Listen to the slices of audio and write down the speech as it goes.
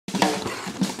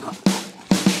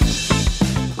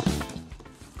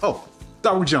Oh,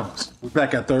 Daru Jones. We're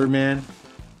back at Third Man.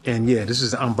 And yeah, this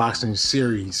is the unboxing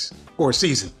series or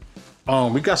season.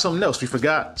 We got something else we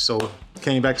forgot. So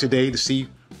came back today to see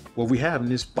what we have in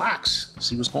this box.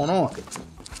 See what's going on.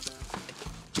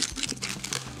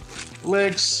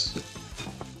 Legs.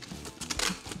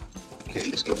 Okay,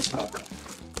 let's go.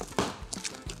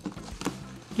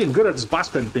 Getting good at this box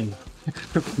cutting thing.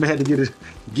 I had to get a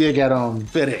gig at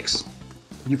FedEx,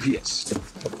 UPS.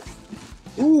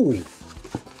 Ooh.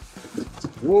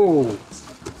 Whoa.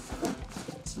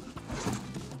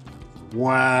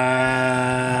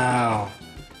 Wow.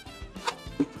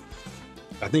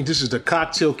 I think this is the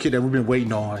cocktail kit that we've been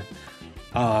waiting on.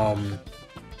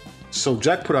 So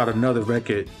Jack put out another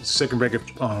record, second record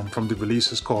from the release.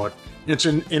 It's called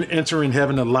Entering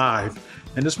Heaven Alive.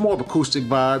 And it's more of acoustic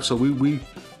vibe. So we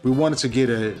wanted to get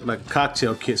a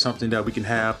cocktail kit, something that we can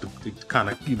have to kind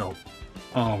of, you know,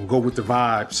 go with the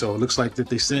vibe. So it looks like that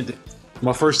they sent it.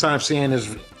 My first time seeing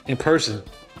this in person.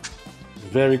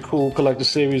 Very cool collector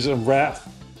series of wrap.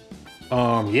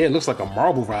 Yeah, it looks like a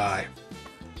marble vibe.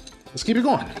 Let's keep it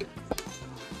going.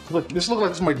 Look, this looks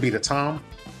like this might be the Tom.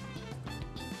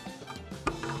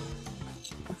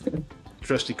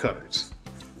 Trusty cutters.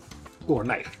 Or a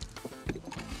knife.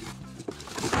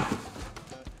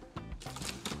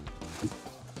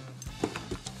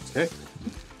 Okay.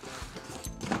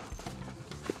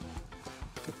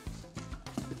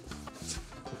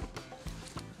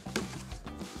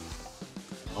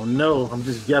 Oh no, I'm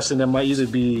just guessing that might either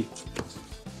be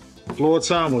floor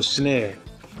tom or snare.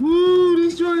 Woo,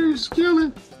 this joint is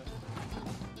killing.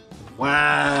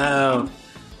 Wow.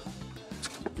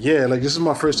 Yeah, like this is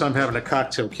my first time having a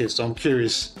cocktail kit, so I'm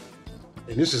curious.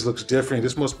 And this just looks different.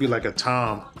 This must be like a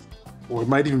tom, or it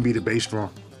might even be the bass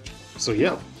drum. So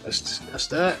yeah, that's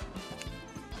that.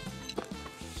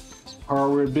 Some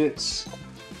hardware bits.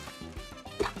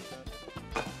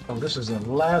 Oh, this is the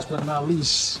last but not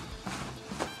least.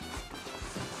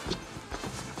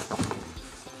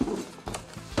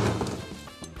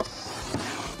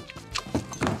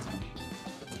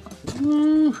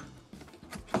 Woo.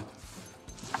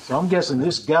 So I'm guessing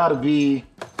this has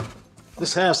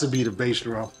to be the bass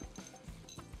drum.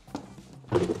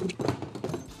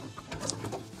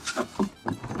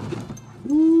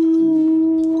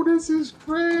 Ooh, this is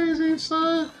crazy,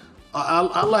 son.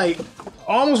 I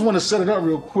almost want to set it up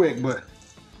real quick, but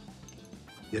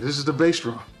yeah, this is the bass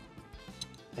drum.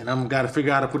 And I'm gotta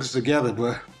figure out how to put this together,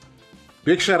 but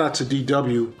big shout out to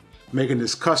DW making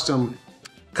this custom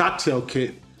cocktail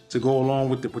kit to go along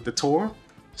with the tour.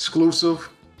 Exclusive.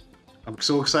 I'm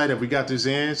so excited we got this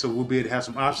in, so we'll be able to have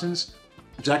some options.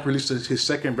 Jack released his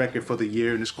second record for the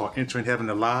year, and it's called Entering Heaven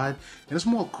Alive, and it's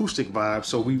more acoustic vibe.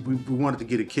 So we wanted to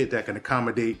get a kit that can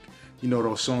accommodate, you know,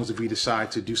 those songs if we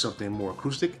decide to do something more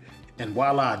acoustic. And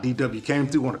voila, DW came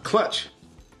through on a clutch.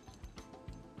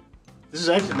 This is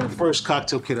actually the first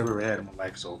cocktail kit I've ever had in my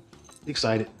life, so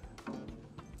excited.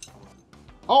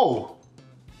 Oh,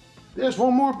 there's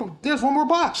one more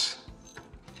box.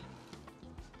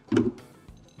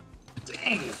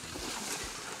 Dang it.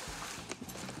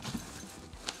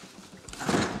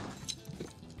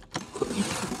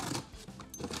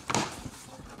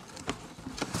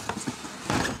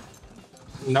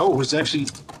 No, it's actually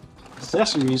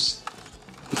accessories.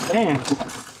 Damn.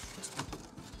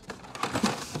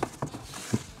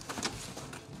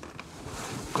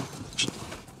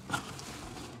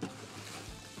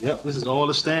 Yep, this is all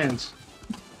the stands.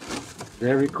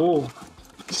 Very cool.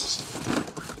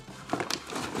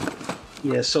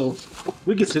 Yeah, so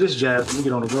we get to this jazz when we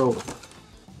get on the road.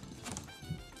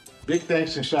 Big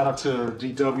thanks and shout out to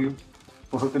DW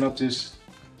for hooking up this.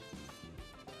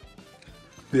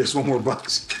 There's one more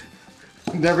box.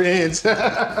 Never ends.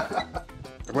 I'll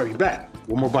be back.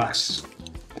 One more box.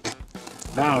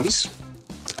 Now this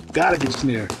gotta get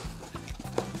snare.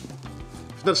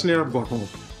 If it's not snare, I'm going home.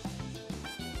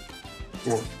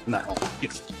 Or not home.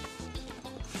 Yes.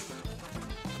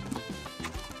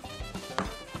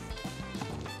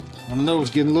 I know, I was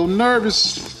getting a little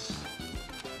nervous.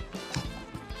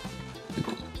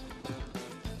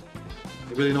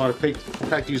 They really know how to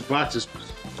pack these boxes.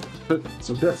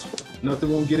 So that's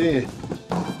nothing won't get in.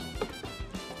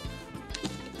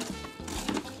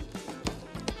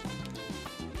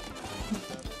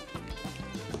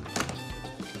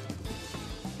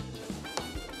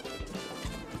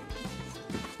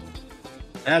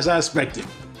 As I expected.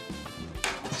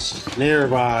 Snare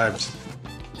vibes.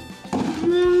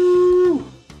 Woo!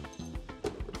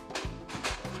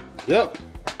 Yep.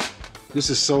 This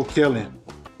is so killing.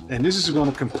 And this is going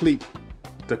to complete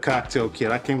the cocktail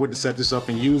kit. I can't wait to set this up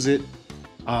and use it.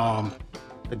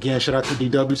 Again, shout out to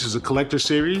DW. This is a collector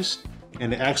series,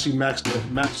 and it actually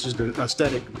matches the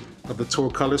aesthetic of the tour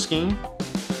color scheme.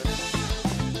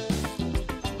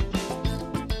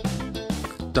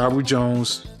 Daru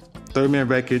Jones, Third Man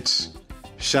Records.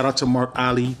 Shout out to Mark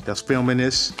Ali that's filming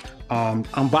this.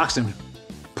 Unboxing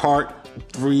part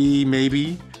 3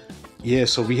 maybe. Yeah,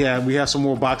 so we have some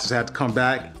more boxes that have to come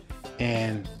back,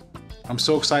 and I'm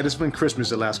so excited. It's been Christmas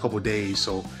the last couple of days,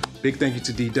 so big thank you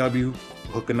to DW for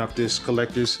hooking up this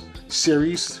collector's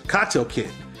series cocktail kit.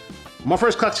 My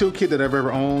first cocktail kit that I've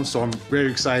ever owned, so I'm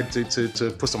very excited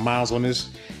to put some miles on this.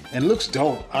 And it looks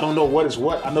dope. I don't know what is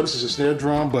what. I know this is a snare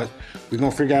drum, but we're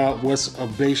gonna figure out what's a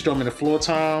bass drum and a floor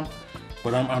tom.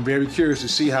 But I'm very curious to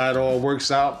see how it all works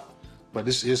out. But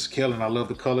this is killing. I love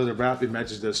the color, the wrap. It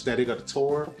matches the aesthetic of the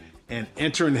tour. And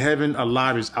Entering Heaven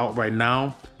Alive is out right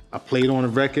now. I played on the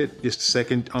record. It's the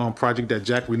second project that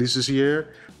Jack released this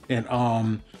year.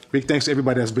 And big thanks to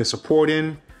everybody that's been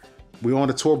supporting. We're on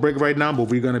the tour break right now, but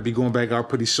we're gonna be going back out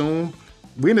pretty soon.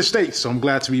 We're in the States, so I'm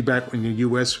glad to be back in the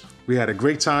US. We had a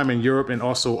great time in Europe and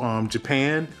also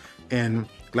Japan, and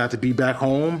glad to be back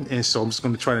home. And so I'm just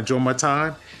gonna try to enjoy my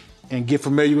time and get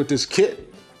familiar with this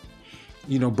kit.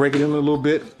 You know, break it in a little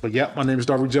bit. But yeah, my name is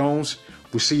Daru Jones.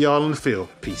 We'll see y'all in the field.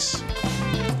 Peace.